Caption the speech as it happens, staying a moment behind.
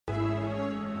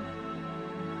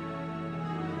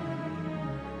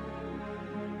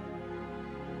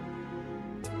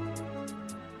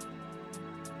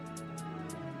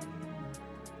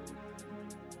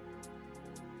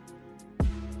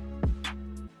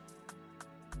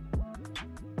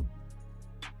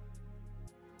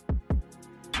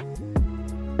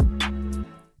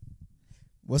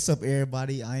What's up,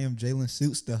 everybody? I am Jaylon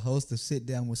Shoots, the host of Sit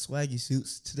Down with Swaggy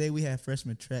Shoots. Today we have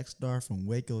freshman track star from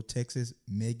Waco, Texas,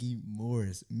 Meggie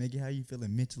Morris. Meggie, how are you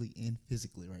feeling mentally and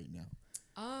physically right now?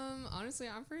 Honestly,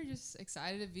 I'm pretty just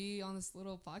excited to be on this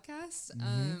little podcast.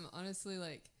 Honestly,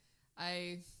 like,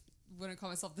 I wouldn't call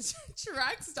myself the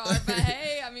track star, but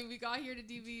hey, I mean, we got here to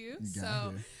DBU,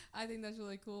 so I think that's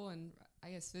really cool. And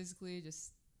I guess physically,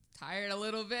 just tired a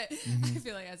little bit. I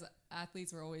feel like as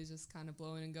athletes, we're always just kind of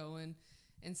blowing and going.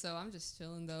 And so I'm just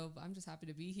chilling, though, but I'm just happy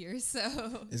to be here. So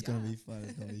it's going to be fun.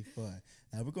 It's going to be fun.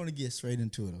 Now, we're going to get straight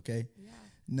into it, okay? Yeah.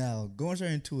 Now, going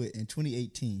straight into it, in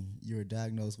 2018, you were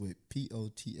diagnosed with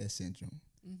P.O.T.S syndrome.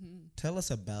 Tell us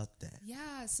about that.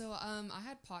 Yeah, so I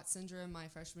had P.O.T.S syndrome my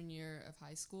freshman year of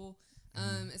high school.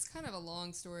 It's kind of a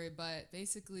long story, but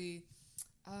basically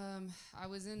I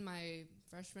was in my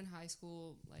freshman high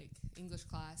school, like, English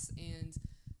class, and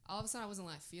all of a sudden I wasn't,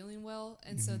 like, feeling well.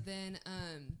 And so then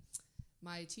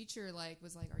my teacher, like,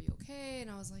 was like, "Are you okay?" And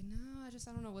I was like, "No, I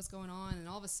don't know what's going on." And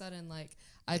all of a sudden, like,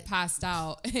 I passed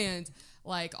out and,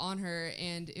 like, on her,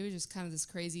 and it was just kind of this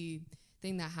crazy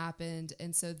thing that happened.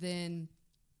 And so then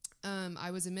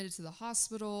I was admitted to the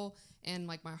hospital, and,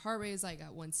 like, my heart rate was, like,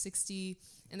 at 160,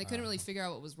 and they couldn't really figure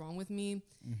out what was wrong with me.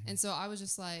 And so I was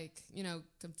just, like, you know,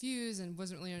 confused and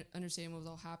wasn't really understanding what was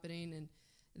all happening. And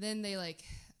then they, like,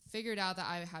 figured out that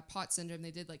I had P.O.T.S syndrome.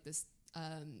 They did, like, this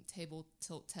table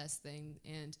tilt test thing,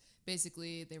 and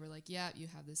basically they were like, "Yeah, you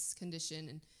have this condition."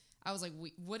 And I was like,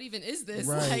 "What even is this?"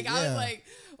 Right, like, I was like,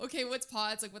 "Okay, what's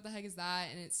P.O.T.S? Like, what the heck is that?"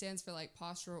 And it stands for, like,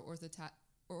 postural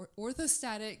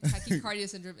orthostatic tachycardia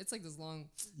syndrome. It's like this long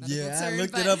medical term. I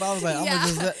looked it up. I was like,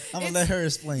 I'm gonna let her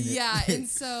explain it. Yeah, and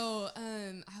so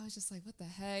I was just like, what the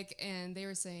heck? And they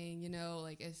were saying, you know,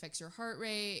 like, it affects your heart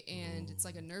rate, and it's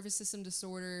like a nervous system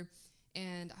disorder.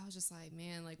 And I was just like,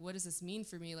 man, like, what does this mean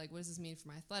for me? Like, what does this mean for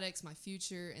my athletics, my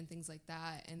future, and things like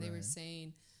that? And they were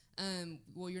saying,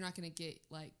 well, you're not going to get,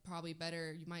 like, probably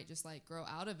better. You might just, like, grow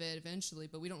out of it eventually,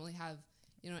 but we don't really have,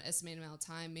 you know, an estimated amount of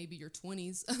time, maybe your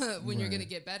 20s when you're going to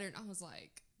get better. And I was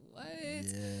like, what?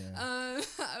 Yeah.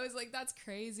 I was like, that's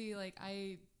crazy. Like,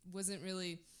 I wasn't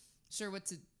really sure what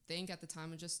to think at the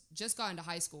time. I just got into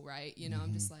high school, right? You know,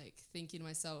 I'm just, like, thinking to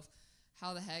myself,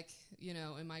 how the heck, you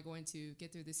know, am I going to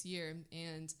get through this year?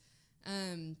 And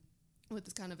with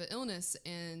this kind of an illness,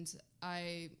 and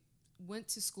I went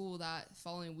to school that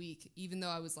following week, even though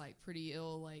I was, like, pretty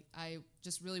ill. Like, I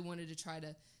just really wanted to try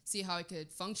to see how I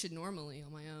could function normally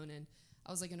on my own. And I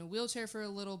was, like, in a wheelchair for a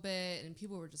little bit, and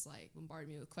people were just, like,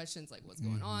 bombarding me with questions, like, what's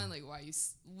going on? Like,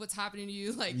 what's happening to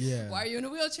you? Like, why are you in a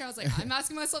wheelchair? I was like, I'm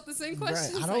asking myself the same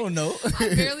questions. Right. I don't know. I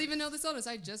barely even know this illness.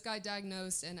 I just got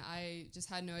diagnosed, and I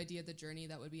just had no idea the journey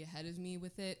that would be ahead of me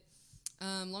with it.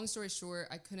 Long story short,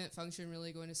 I couldn't function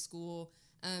really going to school.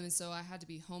 And so I had to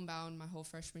be homebound my whole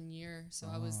freshman year. So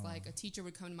I was like, a teacher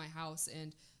would come to my house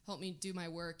and help me do my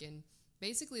work. And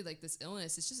basically, like, this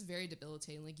illness, it's just very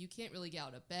debilitating. Like, you can't really get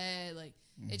out of bed. Like,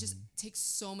 it just takes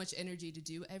so much energy to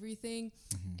do everything.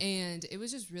 And it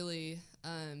was just really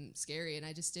scary. And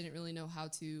I just didn't really know how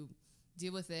to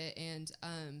deal with it. And,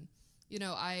 you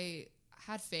know, I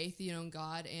had faith, you know, in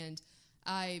God. And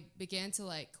I began to,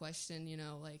 like, question, you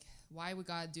know, like, why would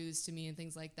God do this to me and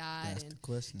things like that? That's and the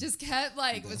question. Just kept,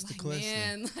 like, That's was like, question.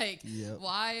 man, like,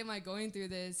 why am I going through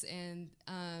this? And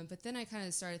but then I kind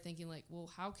of started thinking, like, well,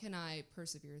 how can I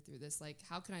persevere through this? Like,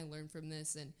 how can I learn from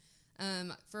this?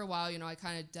 And for a while, you know, I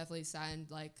kind of definitely sat in,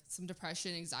 like, some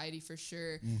depression, anxiety for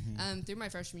sure through my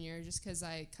freshman year, just because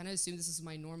I kind of assumed this was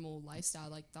my normal lifestyle.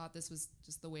 Like, thought this was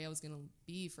just the way I was going to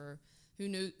be for who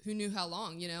knew how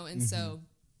long, you know? And so,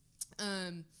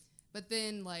 but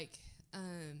then, like,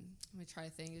 let me try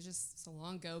to think. It's just so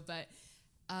long ago, but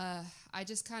I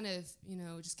just kind of, you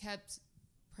know, just kept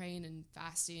praying and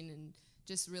fasting and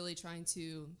just really trying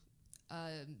to,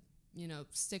 you know,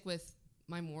 stick with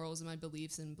my morals and my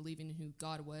beliefs and believing in who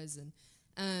God was.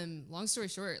 And long story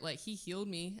short, like, he healed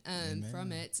me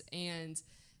from it. And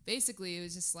basically, it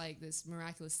was just like this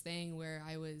miraculous thing where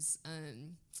I was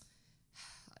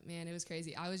man, it was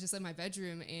crazy. I was just in my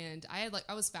bedroom, and I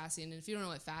was fasting. And if you don't know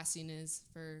what fasting is,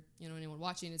 for, you know, anyone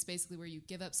watching, it's basically where you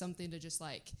give up something to just,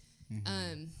 like,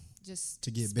 just to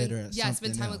get better at something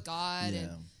spend time else. with God. Yeah.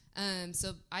 And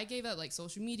so I gave up, like,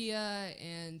 social media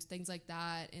and things like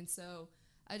that. And so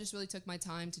I just really took my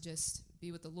time to just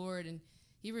be with the Lord, and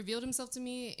he revealed himself to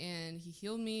me, and he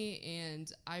healed me.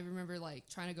 And I remember, like,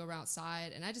 trying to go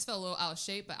outside, and I just felt a little out of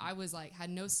shape, but I was, like,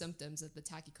 had no symptoms of the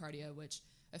tachycardia, which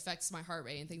affects my heart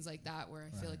rate and things like that, where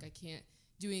I feel like I can't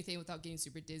do anything without getting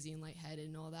super dizzy and lightheaded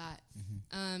and all that.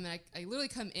 Mm-hmm. And I literally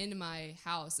come into my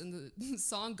house and the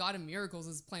song God of Miracles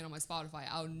is playing on my Spotify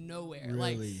out of nowhere.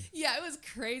 Really? Like, yeah, it was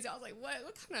crazy. I was like, what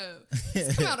kind of,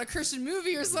 it's come out a Christian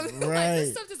movie or something. Right. Like,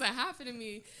 this stuff doesn't happen to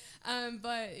me.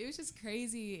 But it was just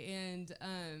crazy. And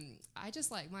I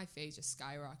just like, my faith just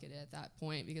skyrocketed at that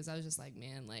point because I was just like,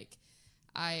 man, like,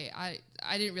 I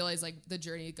didn't realize like the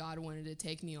journey God wanted to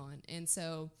take me on. And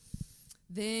so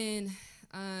then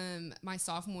my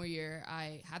sophomore year,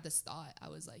 I had this thought. I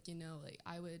was like, like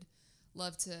I would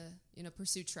love to,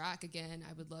 pursue track again.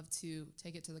 I would love to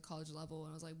take it to the college level.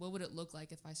 And I was like, what would it look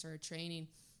like if I started training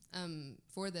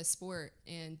for this sport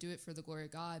and do it for the glory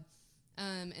of God?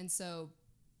 And so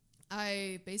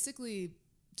I basically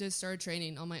just started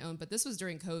training on my own. But this was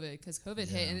during COVID because COVID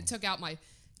hit and it took out my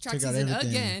track season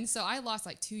again. So I lost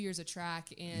like 2 years of track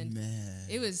and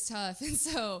it was tough. And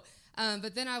so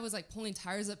but then I was like pulling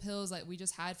tires up hills like we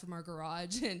just had from our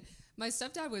garage, and my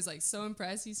stepdad was like so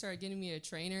impressed. He started getting me a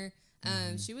trainer.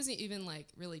 She wasn't even like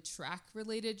really track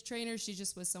related trainer. She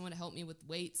just was someone to help me with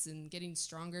weights and getting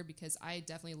stronger because I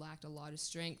definitely lacked a lot of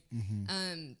strength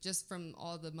just from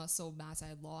all the muscle mass I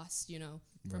had lost,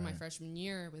 from my freshman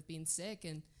year with being sick.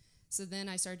 And so then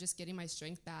I started just getting my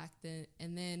strength back.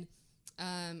 And then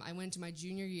I went to my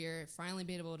junior year, finally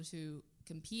being able to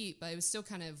compete, but it was still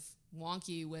kind of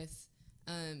wonky with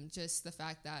just the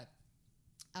fact that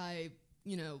I,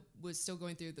 was still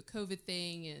going through the COVID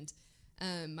thing,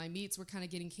 and my meets were kind of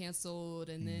getting canceled,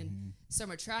 and then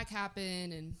summer track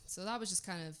happened, and so that was just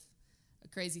kind of a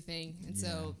crazy thing. And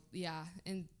so,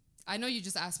 and I know you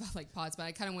just asked about like P.O.T.S, but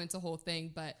I kind of went into the whole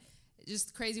thing, but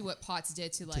just crazy what P.O.T.S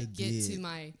did to like get to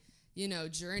my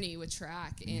journey with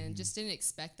track, and just didn't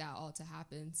expect that all to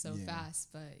happen so fast.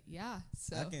 But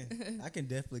so I can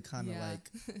definitely kind of like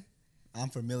I'm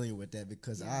familiar with that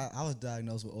because I was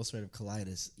diagnosed with ulcerative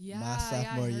colitis my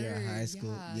sophomore year of high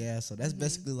school. So that's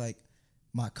basically like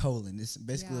my colon. It's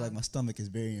basically like my stomach is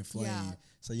very inflamed.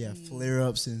 So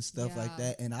flare-ups and stuff like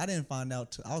that. And I didn't find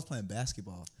out till I was playing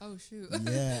basketball. Oh shoot.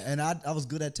 And I was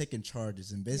good at taking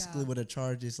charges. And basically what a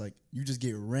charge is, like you just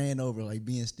get ran over like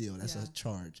being still. That's a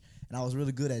charge. And I was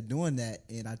really good at doing that.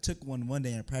 And I took one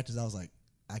day in practice. I was like,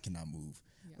 I cannot move.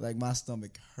 Like my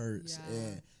stomach hurts.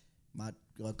 And my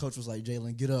coach was like,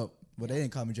 Jaylon, get up. But they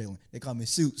didn't call me Jaylon. They called me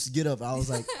Shoots. Get up. I was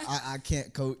like, I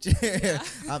can't, coach.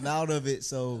 I'm out of it.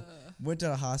 So went to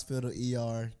the hospital,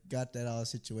 ER, got that all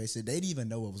situation. They didn't even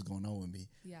know what was going on with me.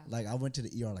 Like I went to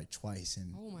the ER like twice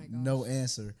and no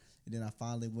answer. And then I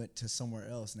finally went to somewhere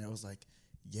else, and they was like,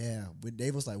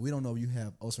 they was like, we don't know if you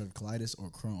have ulcerative colitis or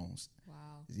Crohn's.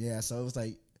 Wow. So it was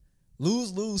like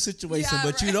lose situation,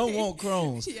 but you don't want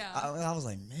Crohn's. I was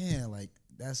like, man, like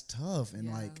that's tough.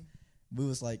 And like we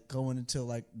was like going until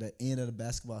like the end of the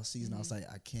basketball season. I was like,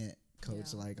 I can't,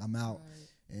 coach. Like I'm out,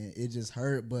 and it just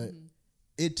hurt, but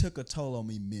it took a toll on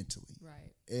me mentally.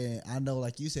 And I know,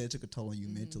 like you said, it took a toll on you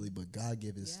mentally, but God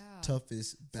gave his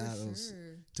toughest battles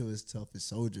to his toughest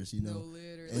soldiers, No,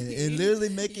 literally. And literally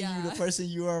making you the person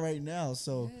you are right now.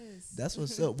 So that's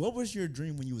what's up. What was your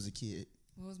dream when you was a kid?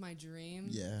 What was my dream?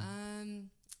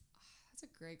 That's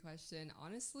a great question.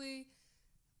 Honestly,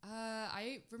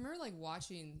 I remember like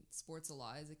watching sports a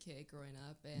lot as a kid growing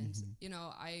up, and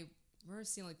I remember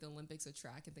seeing like the Olympics of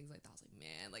track and things like that. I was like,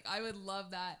 man, like I would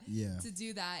love that to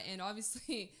do that. And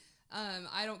obviously,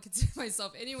 I don't consider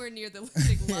myself anywhere near the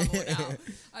Olympic level now.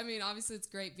 I mean, obviously it's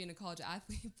great being a college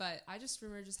athlete, but I just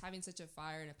remember just having such a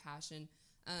fire and a passion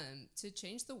to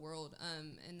change the world,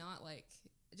 and not like,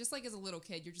 just like as a little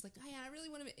kid, you're just like, hey, I really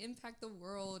want to impact the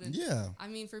world. And I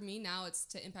mean, for me now, it's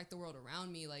to impact the world around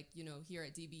me, like, here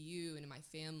at DBU and in my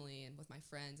family and with my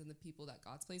friends and the people that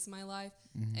God's placed in my life.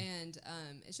 And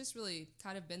it's just really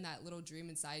kind of been that little dream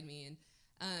inside me.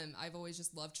 And I've always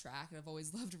just loved track, and I've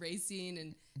always loved racing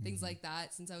and things like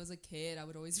that. Since I was a kid, I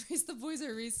would always race the boys at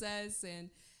recess. And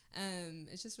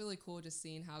it's just really cool just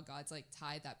seeing how God's like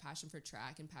tied that passion for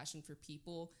track and passion for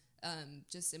people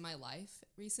just in my life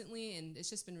recently, and it's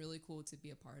just been really cool to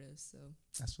be a part of. So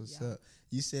that's what's up.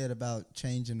 You said about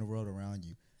changing the world around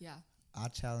you. I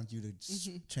challenge you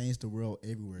to change the world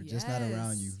everywhere, just not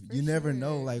around you. You never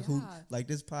know, like who, like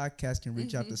this podcast can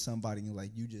reach out to somebody and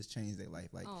like you just change their life.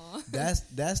 Like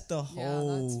that's the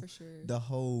whole the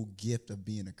whole gift of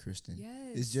being a Christian.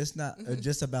 It's just not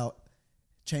just about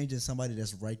changing somebody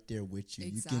that's right there with you.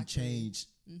 You can change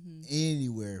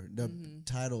anywhere. The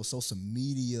title, social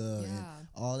media, and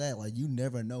all that. Like you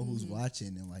never know who's watching,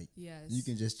 and like you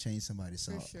can just change somebody.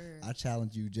 So I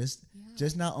challenge you, just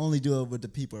not only do it with the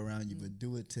people around you, but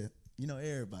do it to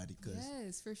everybody.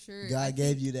 Cause for sure. God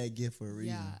gave you that gift for a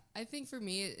reason. I think for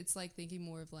me, it's like thinking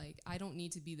more of like, I don't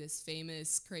need to be this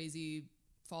famous, crazy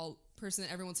person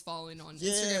that everyone's following on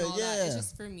Instagram, all that. It's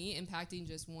just, for me, impacting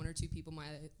just one or two people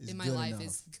in my life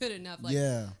is good enough. Like,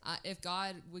 if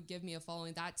God would give me a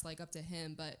following, that's like up to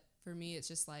him. But for me, it's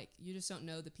just like, you just don't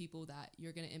know the people that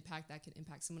you're going to impact that can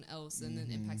impact someone else and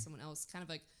then impact someone else. Kind of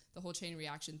like the whole chain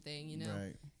reaction thing, you know?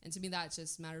 Right. And to me, that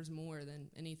just matters more than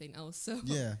anything else. So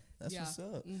that's what's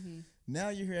up. Now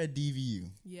you're here at DVU.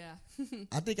 Yeah.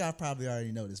 I think I probably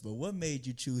already know this, but what made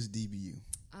you choose DVU?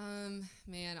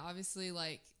 Man, obviously,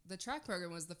 like, the track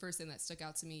program was the first thing that stuck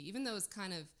out to me, even though it's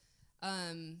kind of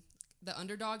the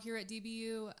underdog here at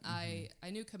DBU. I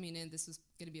knew coming in this was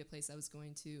going to be a place that was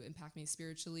going to impact me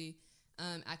spiritually,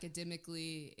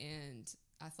 academically, and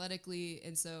athletically.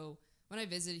 And so when I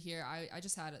visited here, I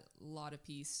just had a lot of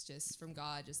peace just from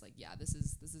God, just like, this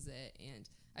is it. And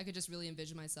I could just really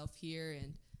envision myself here,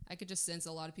 and I could just sense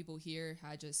a lot of people here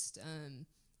had just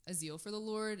a zeal for the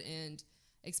Lord, and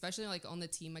especially like on the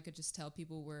team, I could just tell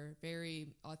people were very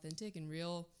authentic and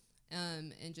real,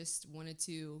 and just wanted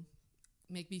to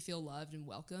make me feel loved and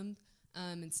welcomed.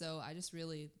 And so I just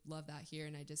really love that here.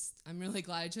 And I'm really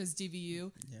glad I chose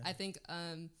DVU. Yeah. I think,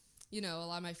 a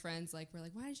lot of my friends were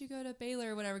like, why did you go to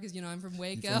Baylor or whatever? Cause I'm from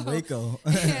Waco. You're from Waco.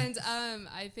 And,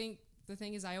 I think the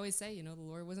thing is, I always say, the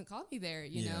Lord wasn't calling me there,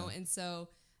 you know? And so,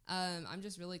 I'm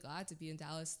just really glad to be in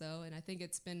Dallas, though, and I think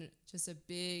it's been just a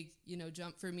big,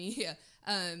 jump for me,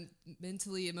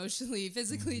 mentally, emotionally,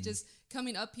 physically, just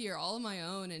coming up here all on my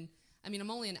own. And I mean,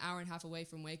 I'm only an hour and a half away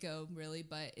from Waco, really,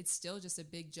 but it's still just a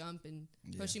big jump and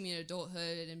pushing me in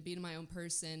adulthood and being my own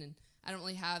person. And I don't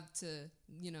really have to,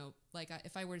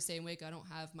 if I were to stay in Waco, I don't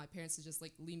have my parents to just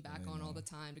lean back on all the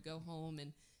time, to go home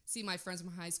and see my friends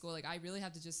from high school. I really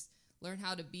have to just learn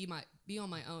how to be on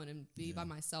my own and be by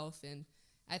myself. And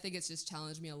I think it's just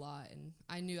challenged me a lot, and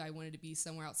I knew I wanted to be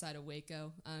somewhere outside of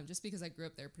Waco, just because I grew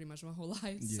up there pretty much my whole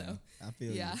life. Yeah, so I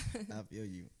feel you. I feel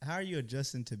you. How are you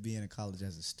adjusting to being in college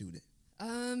as a student?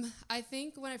 I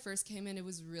think when I first came in, it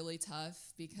was really tough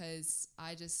because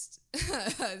I just,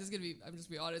 I'm just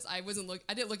be honest. I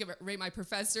didn't rate my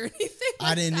professor or anything.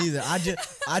 I didn't either.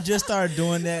 I just started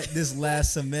doing that this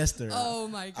last semester. Oh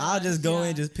my God. I'll just go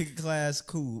in, just pick a class.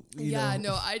 Cool.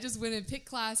 No, I just went and picked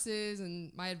classes,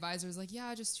 and my advisor was like,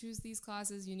 just choose these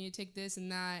classes. You need to take this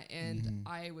and that. And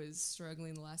I was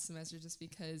struggling the last semester just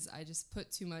because I just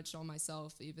put too much on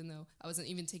myself, even though I wasn't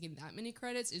even taking that many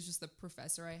credits. It's just the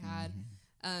professor I had.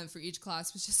 For each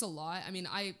class was just a lot. I mean,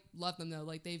 I love them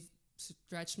though. They've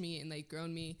stretched me and they've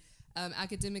grown me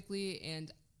academically.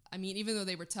 And I mean, even though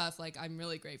they were tough, I'm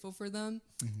really grateful for them.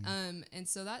 And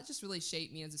so that just really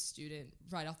shaped me as a student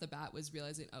right off the bat, was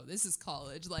realizing, this is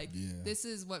college. This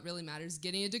is what really matters.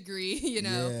 Getting a degree,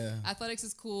 athletics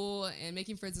is cool and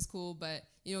making friends is cool, but,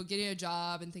 getting a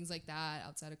job and things like that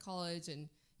outside of college and,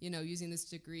 using this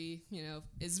degree,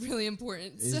 is really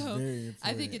important. It's so very important.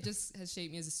 I think it just has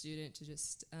shaped me as a student to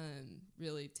just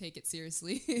really take it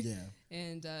seriously.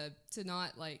 And to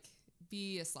not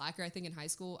be a slacker. I think in high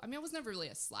school, I mean, I was never really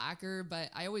a slacker, but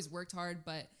I always worked hard,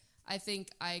 but I think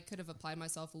I could have applied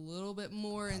myself a little bit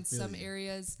more in some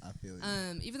areas. I feel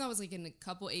you. Even though I was in a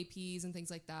couple APs and things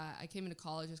like that, I came into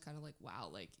college just kind of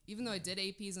wow, even though I did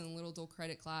APs in a little dual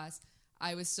credit class,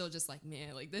 I was still just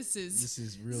man, this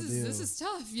is real deal. This is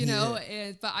tough, you know?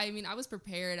 But I mean, I was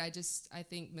prepared. I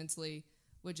think mentally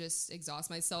would just exhaust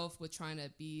myself with trying to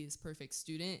be this perfect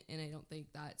student. And I don't think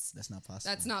that's not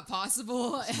possible. That's not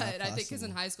possible. And I think because in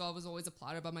high school, I was always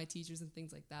applauded by my teachers and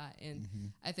things like that. And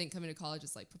I think coming to college,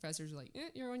 it's professors are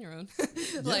you're on your own.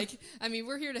 I mean,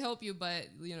 we're here to help you, but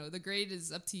the grade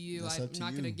is up to you. I'm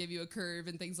not going to give you a curve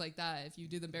and things like that if you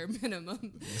do the bare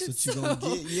minimum. That's what you're going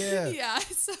to get. Yeah.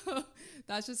 So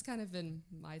that's just kind of been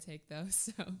my take though.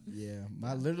 So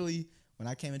literally, when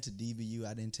I came into DVU,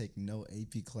 I didn't take no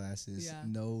AP classes,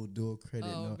 no dual credit.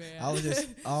 I was just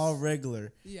all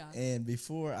regular. And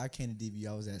before I came to DVU,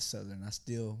 I was at Southern. I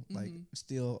still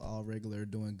still all regular,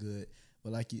 doing good.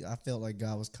 But I felt like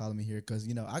God was calling me here because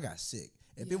I got sick.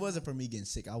 If it wasn't for me getting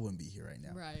sick, I wouldn't be here right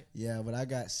now. Right. Yeah, but I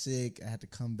got sick. I had to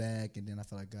come back, and then I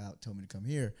felt like God told me to come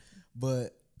here.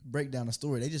 But break down the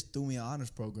story. They just threw me an honors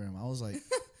program. I was like.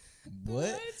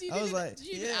 What? I was did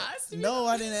you even ask me? No,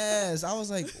 I didn't ask. I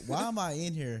was like, why am I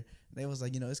in here? And they was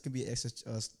like, this could be an extra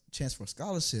chance for a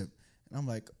scholarship. And I'm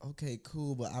like, okay,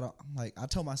 cool, but I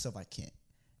told myself I can't.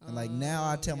 And now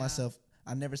I tell myself,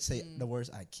 I never say the words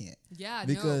I can't. Yeah,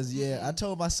 because I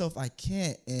told myself I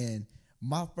can't. And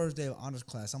my first day of honors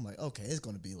class, I'm like, okay, it's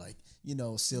gonna be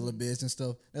syllabus and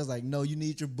stuff. They was like, no, you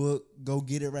need your book. Go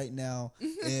get it right now.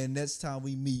 And next time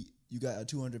we meet, you got a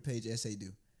 200-page essay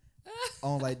due.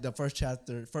 On the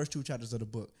first two chapters of the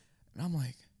book. And I'm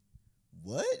like,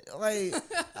 what? Like,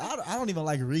 I don't even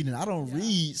like reading. I don't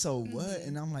read. So what?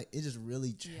 And I'm like, it just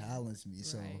really challenged me.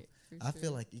 So I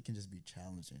feel like it can just be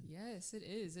challenging. Yes, it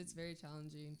is. It's very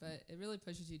challenging, but it really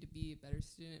pushes you to be a better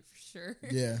student for sure.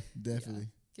 Yeah, definitely.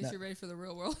 In case you're ready for the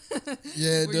real world.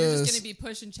 Yeah, it where does. You're just going to be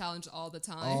pushed and challenged all the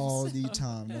time. All the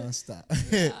time, nonstop.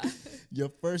 Your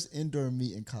first indoor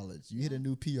meet in college, you hit a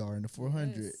new PR in the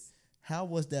 400. Yes. How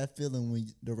was that feeling when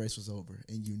the race was over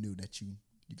and you knew that you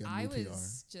got a new PR? I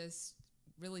was just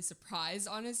really surprised,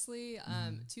 honestly.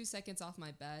 2 seconds off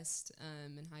my best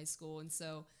in high school. And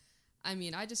so, I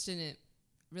mean, I just didn't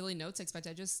really know what to expect.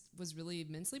 I just was really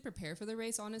mentally prepared for the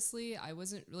race, honestly. I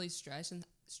wasn't really stressed.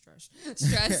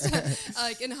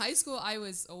 Like in high school, I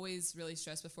was always really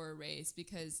stressed before a race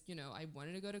because, you know, I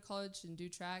wanted to go to college and do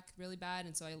track really bad.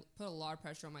 And so I put a lot of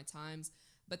pressure on my times.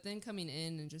 But then coming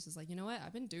in and just was like, you know what,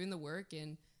 I've been doing the work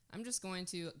and I'm just going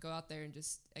to go out there and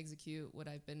just execute what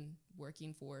I've been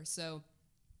working for. So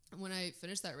when I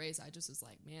finished that race, I just was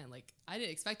like, man, like I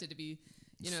didn't expect it to be,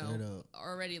 you know,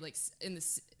 already like in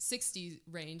the 60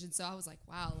 range. And so I was like,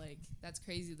 wow, like that's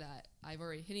crazy that I've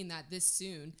already hitting that this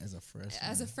soon. As a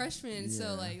freshman. Yeah.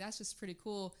 So like, that's just pretty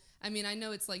cool. I mean, I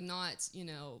know it's like not, you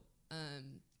know,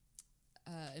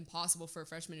 impossible for a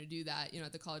freshman to do that, you know,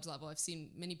 at the college level. I've seen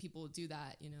many people do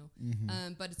that, you know,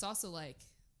 but it's also like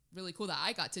really cool that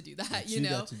I got to do that, you know,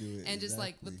 got to do it, and just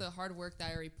like with the hard work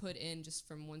that I already put in just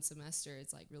from one semester,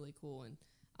 it's like really cool. And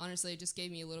honestly, it just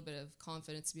gave me a little bit of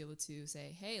confidence to be able to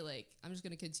say, hey, like, I'm just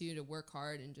going to continue to work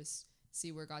hard and just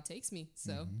see where God takes me.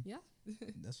 So, yeah.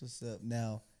 That's what's up.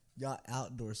 Now, y'all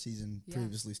outdoor season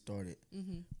previously started.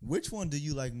 Which one do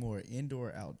you like more, indoor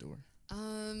or outdoor?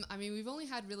 I mean, we've only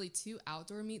had really 2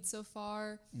 outdoor meets so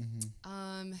far.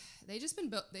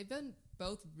 They've been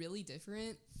both really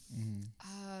different.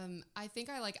 I think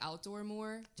I like outdoor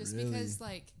more just because,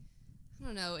 like, I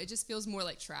don't know, it just feels more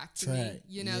like track to me,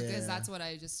 you know, because that's what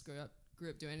I just grew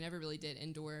up doing. I never really did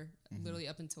indoor, literally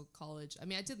up until college. I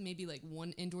mean, I did maybe like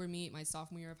 1 indoor meet my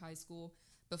sophomore year of high school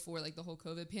before like the whole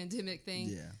COVID pandemic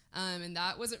thing. And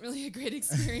that wasn't really a great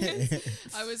experience.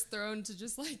 I was thrown to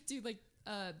just like do like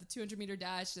the 200 meter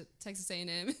dash at Texas A&M.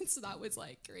 And so that was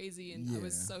like crazy. And I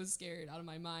was so scared out of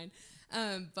my mind.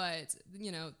 But,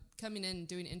 you know, coming in and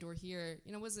doing indoor here,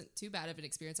 you know, wasn't too bad of an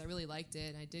experience. I really liked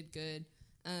it. And I did good.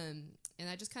 And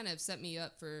that just kind of set me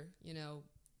up for, you know,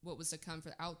 what was to come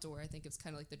for outdoor. I think it's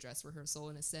kind of like the dress rehearsal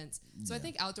in a sense. So I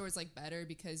think outdoor is like better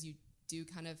because you do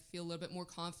kind of feel a little bit more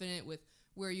confident with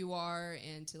where you are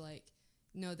and to like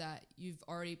know that you've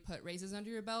already put races under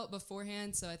your belt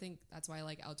beforehand. So I think that's why I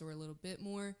like outdoor a little bit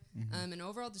more. And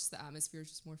overall, just the atmosphere is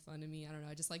just more fun to me. I don't know.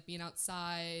 I just like being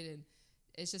outside and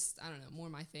it's just, I don't know, more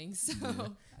my thing. So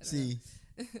see,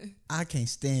 I can't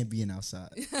stand being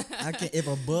outside. I can't. If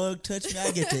a bug touch me,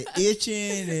 I get to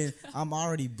itching, and I'm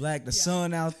already black. The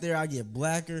sun out there, I get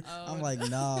blacker. I'm like,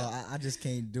 no, I just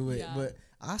can't do it. But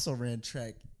I also ran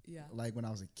track, like when I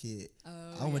was a kid.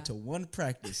 I went to one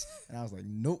practice, and I was like,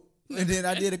 nope. And then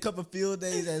I did a couple field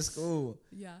days at school.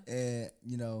 And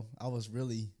you know, I was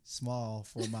really small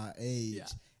for my age.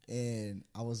 And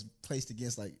I was placed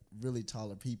against like really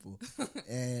taller people,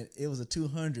 and it was a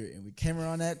 200, and we came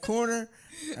around that corner,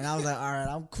 and I was like, all right,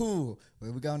 I'm cool.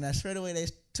 When we got on that straightaway, they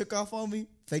took off on me,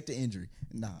 faked the injury.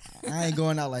 Nah, I ain't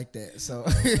going out like that. So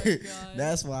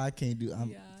that's why I can't do.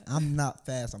 I'm not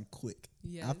fast. I'm quick.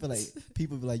 I feel like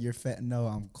people be like, you're fat. No,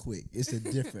 I'm quick. It's a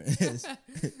difference.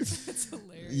 That's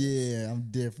hilarious. Yeah, I'm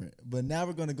different. But now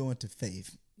we're gonna go into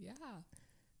faith.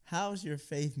 How's your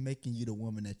faith making you the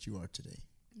woman that you are today?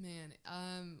 Man,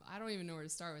 I don't even know where to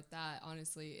start with that,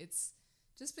 honestly. It's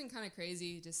just been kind of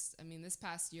crazy. Just, I mean, this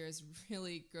past year has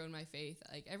really grown my faith.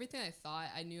 Like, everything I thought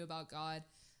I knew about God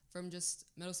from just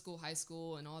middle school, high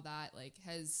school, and all that, like,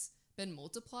 has been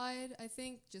multiplied, I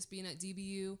think, just being at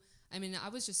DBU. I mean, I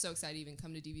was just so excited to even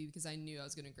come to DBU because I knew I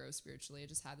was going to grow spiritually. I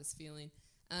just had this feeling.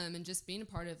 And just being a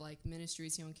part of, like,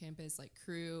 ministries here on campus, like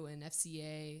Crew and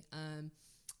FCA,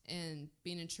 and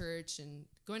being in church and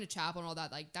going to chapel and all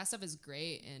that, like that stuff is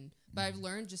great. But I've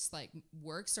learned just like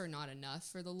works are not enough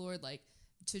for the Lord. Like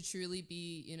to truly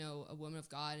be, you know, a woman of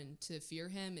God and to fear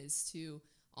him is to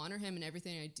honor him in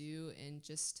everything I do and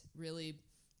just really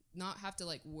not have to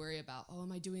like worry about, oh,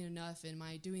 am I doing enough? And am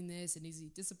I doing this? And is he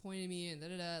disappointing me? And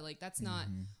da-da-da. Like that's not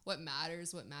what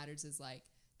matters. What matters is like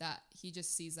that he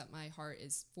just sees that my heart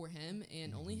is for him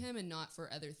and only him and not for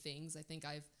other things. I think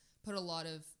I've put a lot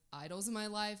of idols in my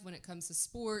life when it comes to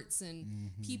sports and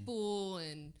people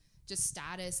and just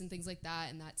status and things like that,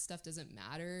 and that stuff doesn't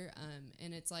matter.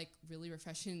 And it's like really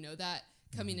refreshing to know that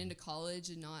coming into college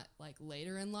and not like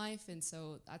later in life. And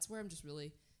so that's where I'm just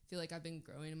really feel like I've been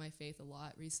growing in my faith a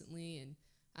lot recently. And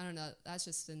I don't know, that's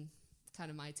just been kind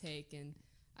of my take. And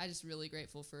I just really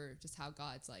grateful for just how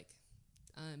God's like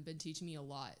been teaching me a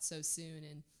lot so soon.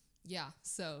 And yeah,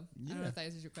 so I don't know if that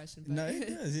answers your question. But no,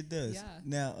 it does. Yeah.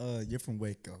 Now, you're from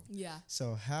Waco. Yeah.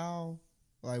 So how,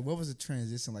 like, what was the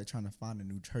transition like trying to find a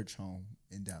new church home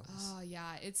in Dallas? Oh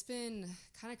yeah, it's been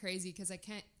kind of crazy because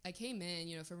I came in,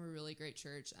 you know, from a really great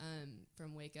church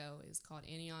from Waco. It was called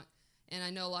Antioch. And I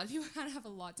know a lot of people kind of have a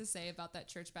lot to say about that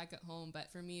church back at home,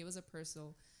 but for me, it was a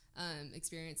personal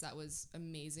experience that was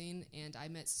amazing. And I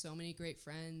met so many great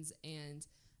friends, and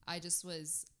I just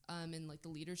was in like the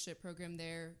leadership program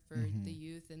there for the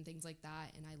youth and things like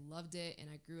that. And I loved it, and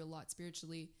I grew a lot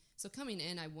spiritually. So coming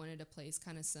in, I wanted a place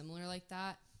kind of similar like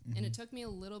that. And it took me a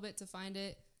little bit to find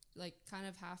it, like kind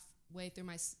of halfway through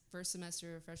my first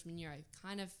semester of freshman year. I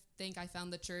kind of think I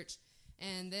found the church.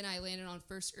 And then I landed on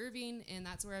First Irving, and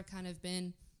that's where I've kind of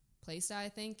been placed at, I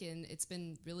think. And it's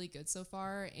been really good so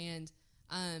far. And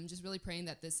just really praying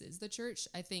that this is the church.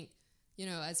 I think, you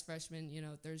know, as freshmen, you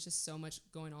know, there's just so much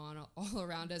going on all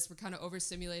around us. We're kind of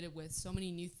overstimulated with so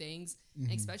many new things,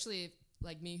 especially if,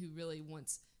 like me, who really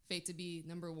wants faith to be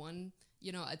number one.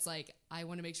 You know, it's like I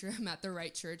want to make sure I'm at the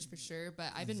right church for sure.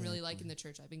 But I've been really liking the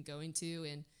church I've been going to,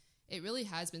 and it really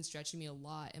has been stretching me a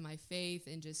lot in my faith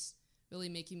and just really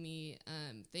making me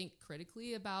think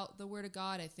critically about the Word of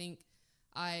God. I think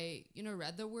I, you know,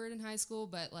 read the Word in high school,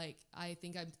 but like I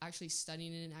think I'm actually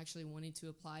studying it and actually wanting to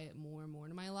apply it more and more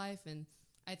to my life. And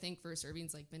I think First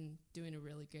Irving's like been doing a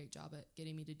really great job at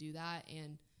getting me to do that.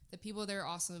 And the people there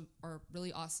are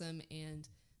really awesome, and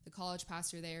the college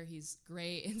pastor there, he's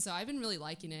great. And so I've been really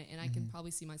liking it, and I can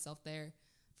probably see myself there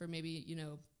for maybe, you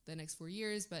know, the next 4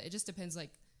 years, but it just depends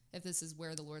like if this is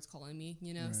where the Lord's calling me,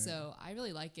 you know. Right. So I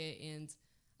really like it, and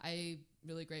I'm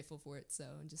really grateful for it. So,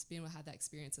 and just being able to have that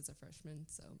experience as a freshman,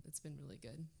 so it's been really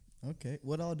good. Okay.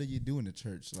 What all do you do in the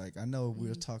church? Like, I know we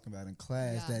were talking about in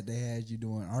class that they had you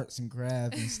doing arts and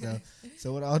crafts and stuff.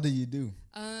 So what all do you do?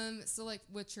 So like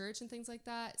with church and things like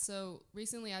that. So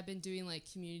recently I've been doing like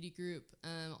community group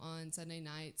on Sunday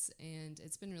nights, and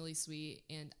it's been really sweet.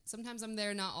 And sometimes I'm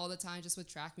there, not all the time, just with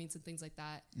track meets and things like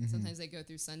that. Sometimes I go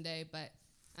through Sunday, but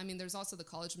I mean, there's also the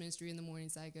college ministry in the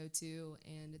mornings that I go to,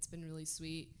 and it's been really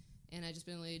sweet. And I've just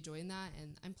been really enjoying that.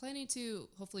 And I'm planning to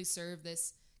hopefully serve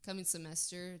this coming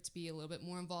semester to be a little bit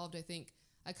more involved. I think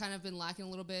I kind of been lacking a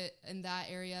little bit in that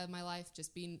area of my life,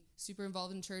 just being super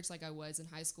involved in church like I was in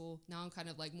high school. Now I'm kind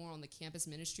of like more on the campus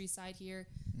ministry side here.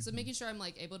 So making sure I'm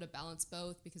like able to balance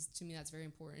both, because to me that's very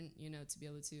important, you know, to be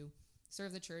able to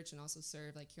serve the church and also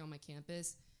serve like here on my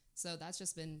campus. So that's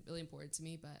just been really important to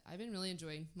me. But I've been really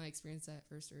enjoying my experience at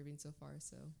First Irving so far.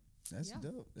 So that's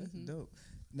dope. That's dope.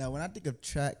 Now, when I think of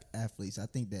track athletes, I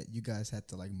think that you guys have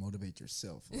to like motivate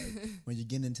yourself. Like when you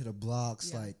get into the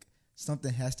blocks, like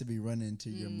something has to be running into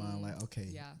your mind. Like,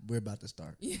 okay, we're about to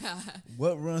start. Yeah.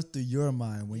 What runs through your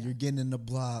mind when you're getting in the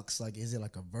blocks? Like, is it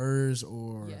like a verse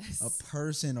or a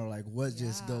person, or like what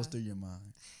just goes through your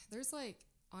mind? There's like,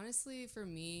 honestly, for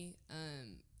me,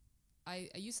 I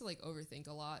used to like overthink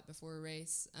a lot before a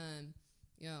race,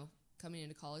 you know, coming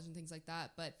into college and things like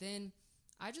that. But then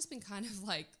I've just been kind of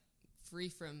like free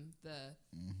from the,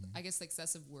 I guess,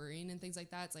 excessive worrying and things like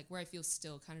that. It's like where I feel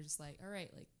still kind of just like, all right,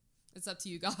 like it's up to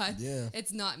you, God. Yeah.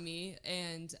 It's not me.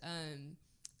 And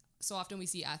so often we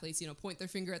see athletes, you know, point their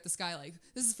finger at the sky like,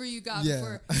 this is for you, God,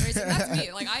 before racing. That's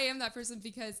me. Like, I am that person,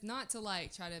 because not to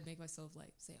like try to make myself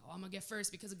like say, oh, I'm gonna get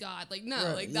first because of God. Like,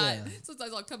 no, like that.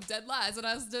 Sometimes I'll come dead last and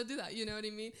I still do that. You know what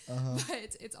I mean?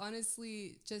 But it's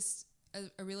honestly just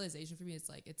a realization for me. It's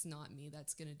like, it's not me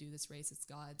that's gonna do this race. It's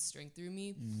God's strength through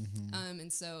me.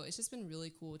 And so it's just been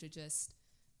really cool to just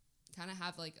kind of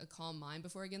have like a calm mind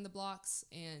before I get in the blocks.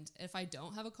 And if I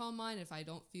don't have a calm mind, if I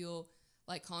don't feel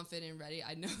like confident and ready,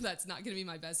 I know that's not going to be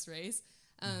my best race.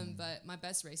 But my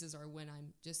best races are when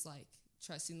I'm just like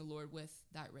trusting the Lord with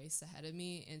that race ahead of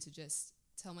me, and to just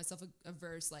tell myself a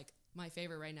verse. Like my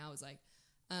favorite right now is like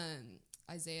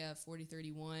Isaiah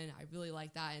 40:31. I really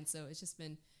like that. And so it's just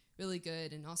been really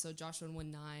good. And also Joshua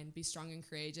 1:9, be strong and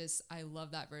courageous. I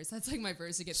love that verse. That's like my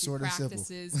verse to get through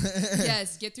practices.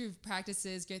 Yes, get through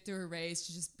practices, get through a race,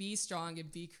 to just be strong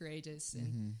and be courageous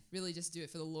and really just do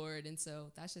it for the Lord. And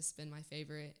so that's just been my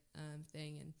favorite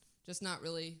thing, and just not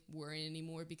really worrying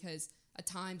anymore, because a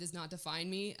time does not define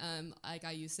me. Like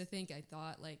I used to think, I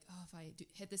thought like, oh, if I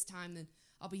hit this time, then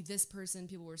I'll be this person,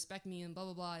 people will respect me and blah,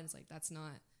 blah, blah. And it's like, that's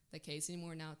not the case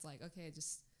anymore. Now it's like, okay,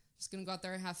 just gonna go out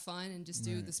there and have fun and just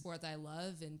do the sport that I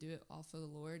love and do it all for the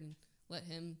Lord, and let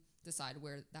him decide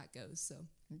where that goes. So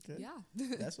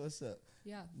that's what's up.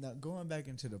 Yeah. Now going back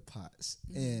into the P.O.T S,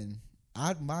 and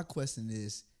my question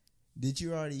is, did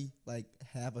you already like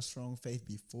have a strong faith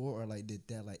before, or like did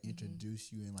that like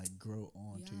introduce you and like grow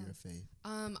on to your faith?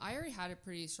 I already had a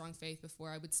pretty strong faith before,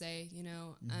 I would say, you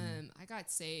know. I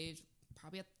got saved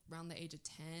probably around the age of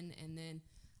 10, and then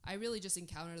I really just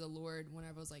encountered the Lord when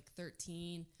I was like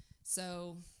 13.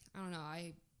 So I don't know,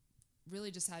 I really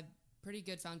just had pretty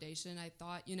good foundation, I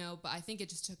thought, you know, but I think it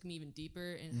just took me even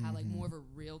deeper and had like more of a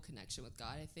real connection with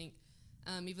God. I think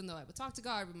even though I would talk to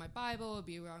God, read my Bible,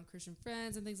 be around Christian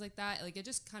friends and things like that, like it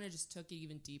just kind of just took it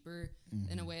even deeper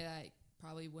in a way that I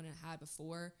probably wouldn't have had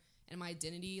before. And my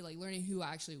identity, like learning who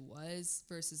I actually was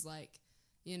versus like,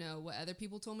 you know, what other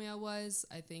people told me I was.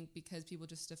 I think because people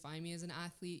just define me as an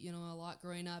athlete, you know, a lot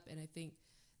growing up. And I think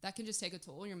that can just take a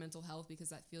toll on your mental health because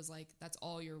that feels like that's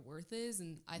all your worth is.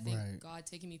 And I think God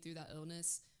taking me through that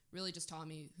illness really just taught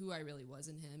me who I really was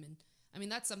in him. And I mean,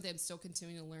 that's something I'm still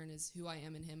continuing to learn is who I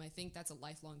am in him. I think that's a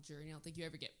lifelong journey. I don't think you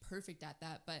ever get perfect at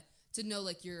that, but to know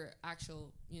like your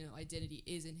actual, you know, identity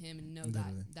is in him and know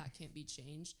that can't be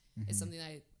changed is something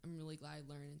that I'm really glad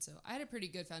I learned. And so I had a pretty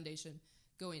good foundation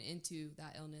going into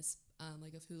that illness,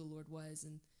 like of who the Lord was.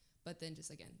 But then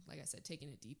just again, like I said, taking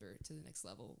it deeper to the next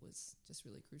level was just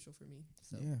really crucial for me.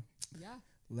 So yeah.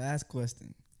 Last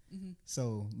question.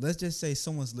 So let's just say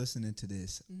someone's listening to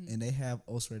this and they have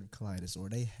ulcerative colitis or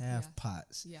they have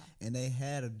POTS and they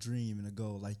had a dream and a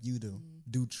goal like you to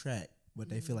do track, but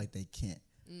they feel like they can't.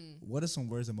 What are some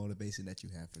words of motivation that you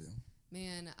have for them?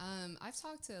 Man, I've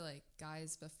talked to like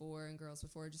guys before and girls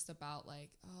before just about like,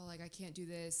 oh, like I can't do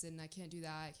this and I can't do that.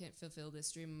 I can't fulfill this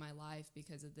dream in my life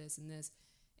because of this and this.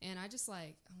 And I'm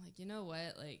like, you know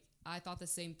what? Like, I thought the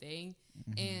same thing.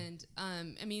 And,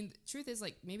 I mean, the truth is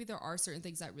like, maybe there are certain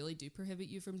things that really do prohibit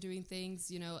you from doing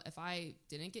things. You know, if I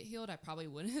didn't get healed, I probably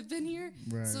wouldn't have been here.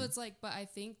 Right. So it's like, but I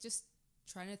think just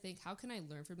trying to think, how can I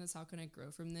learn from this? How can I grow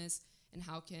from this? And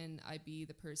how can I be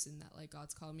the person that like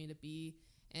God's called me to be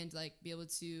and like be able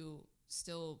to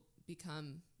still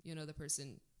become, you know, the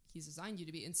person he's designed you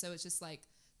to be. And so it's just like,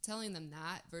 telling them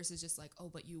that versus just like, oh,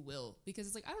 but you will, because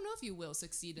it's like, I don't know if you will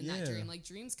succeed in that dream. Like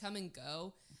dreams come and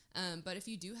go. But if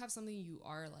you do have something you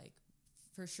are like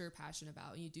for sure passionate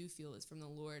about and you do feel is from the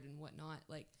Lord and whatnot,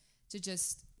 like to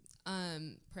just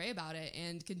pray about it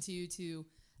and continue to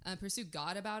pursue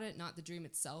God about it, not the dream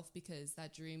itself, because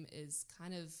that dream is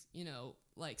kind of, you know,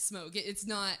 like smoke. It's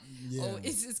not,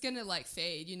 it's going to like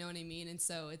fade, you know what I mean? And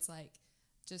so it's like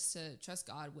just to trust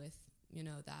God with, you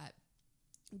know, that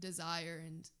desire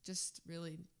and just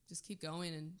really just keep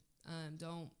going and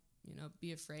don't, you know,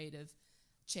 be afraid of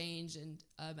change and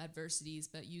adversities,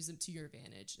 but use them to your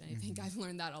advantage. And I think I've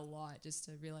learned that a lot, just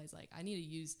to realize like I need to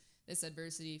use this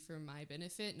adversity for my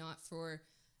benefit, not for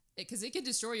it, because it can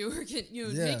destroy you or can, you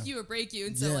know, make you or break you.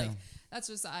 And so like that's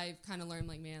just I've kind of learned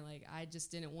like, man, like I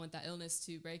just didn't want that illness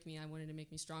to break me. I wanted to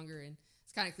make me stronger, and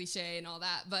it's kind of cliche and all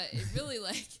that, but it really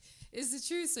like is the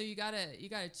truth. So you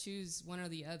gotta choose one or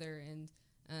the other, and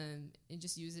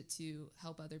just use it to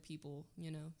help other people,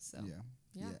 you know. So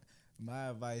yeah. My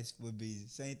advice would be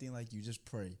same thing like you, just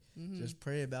pray. Just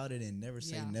pray about it and never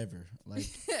say never. Like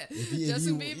if you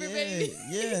Justin Bieber,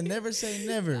 baby. Never say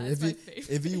never.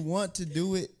 If you want to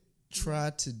do it,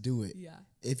 try to do it. Yeah.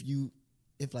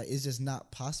 If like it's just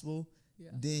not possible,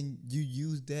 then you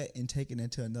use that and take it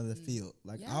into another field.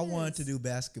 Like I wanted to do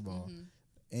basketball.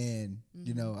 And,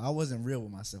 you know, I wasn't real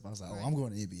with myself. I was like, oh, I'm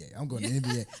going to NBA. I'm going to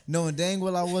NBA. Knowing dang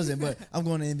well I wasn't, but I'm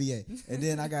going to NBA. And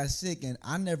then I got sick, and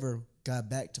I never got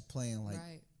back to playing, like,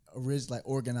 like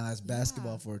organized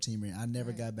basketball for a team. I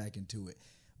never got back into it.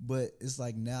 But it's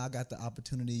like now I got the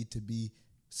opportunity to be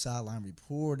sideline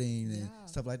reporting and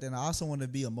stuff like that. And I also want to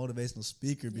be a motivational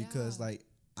speaker because, like,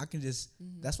 I can just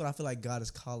that's what I feel like God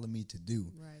is calling me to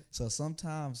do. Right. So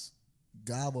sometimes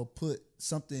God will put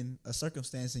a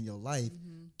circumstance in your life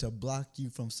to block you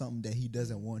from something that he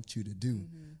doesn't want you to do.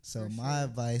 So my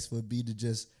advice would be to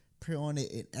just pray on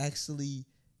it and actually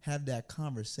have that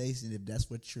conversation if that's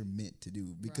what you're meant to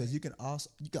do. Because you can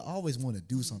always want to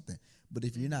do something, but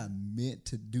if you're not meant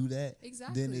to do that,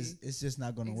 then it's just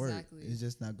not going to work. It's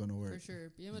just not going to work. For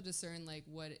sure. Being able to discern like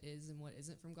what is and what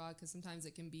isn't from God, because sometimes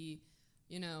it can be,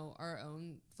 you know, our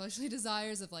own fleshly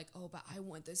desires of like, oh, but I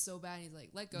want this so bad. And he's like,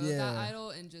 let go of that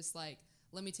idol and just like,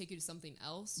 let me take you to something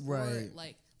else. Or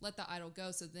like, let the idol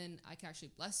go so then I can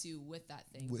actually bless you with that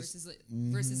thing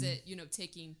versus it, you know,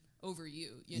 taking over you,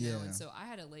 you know. And so I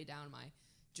had to lay down my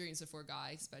dreams before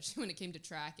God, especially when it came to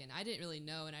track. And I didn't really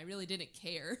know, and I really didn't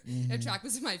care if track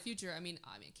was in my future. I mean,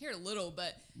 I cared a little,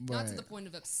 but not to the point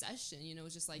of obsession. You know, it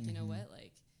was just like, you know what,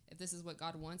 like, if this is what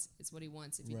God wants, it's what he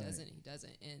wants. If he doesn't, he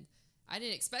doesn't. And I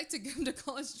didn't expect to come to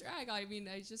college track. I mean,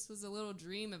 I just was a little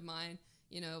dream of mine,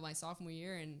 you know, my sophomore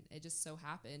year, and it just so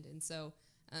happened. And so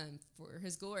for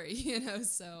his glory, you know.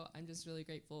 So I'm just really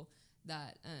grateful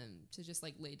that to just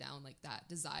like lay down like that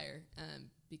desire,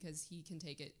 because he can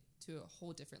take it to a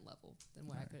whole different level than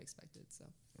what I could have expected. So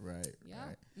yeah.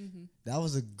 Mm-hmm. That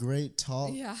was a great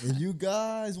talk. Yeah. If you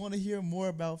guys want to hear more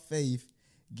about faith,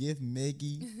 give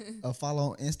Meggie a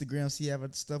follow on Instagram. See, you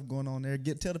have stuff going on there.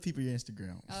 Tell the people your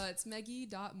Instagram. It's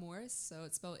Meggie.Morris. So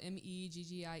it's spelled Meggie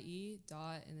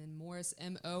and then Morris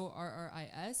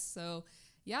Morris. So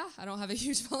yeah, I don't have a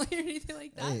huge following or anything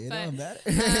like that. Hey, it but, don't matter.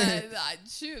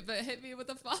 Shoot, but hit me with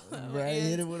a follow. Right, and,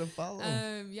 hit it with a follow.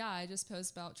 Yeah, I just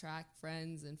post about track,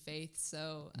 friends, and faith.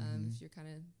 So if you're kind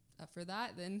of up for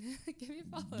that, then give me a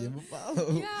follow. Give a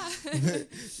follow. Yeah.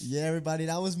 Yeah, everybody.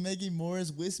 That was Meggie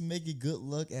Morris. Wish Meggie good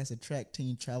luck as the track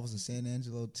team travels to San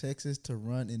Angelo, Texas to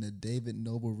run in the David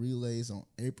Noble Relays on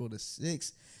April the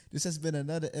 6th. This has been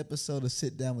another episode of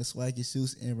Sit Down with Swaggy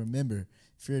Shoots. And remember,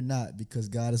 fear not, because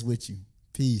God is with you.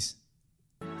 Peace.